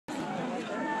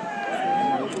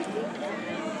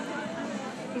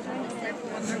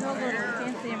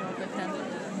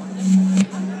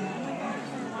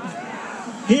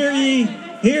ye,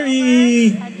 hear ye,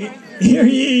 hear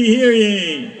ye, hear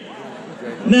ye.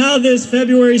 Now this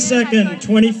February 2nd,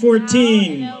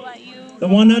 2014, the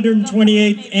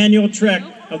 128th annual trek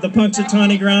of the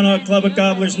Punxsutawney Groundhog Club at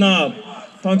Gobbler's Knob.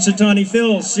 Punxsutawney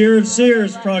Phil, seer of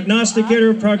seers, prognosticator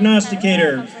of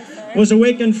prognosticator, was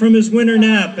awakened from his winter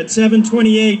nap at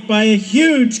 7:28 by a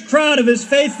huge crowd of his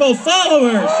faithful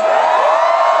followers.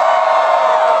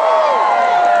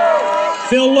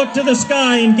 Phil looked to the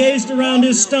sky and gazed around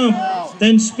his stump.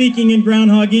 Then, speaking in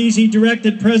Groundhogese, he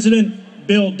directed President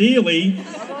Bill Dealey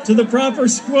to the proper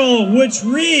scroll, which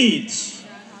reads,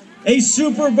 "A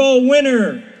Super Bowl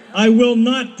winner I will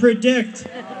not predict,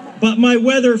 but my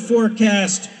weather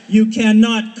forecast you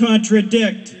cannot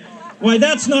contradict." Why,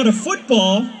 that's not a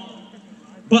football,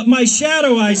 but my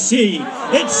shadow I see.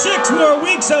 It's 6 more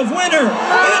weeks of winter.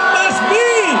 It must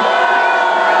be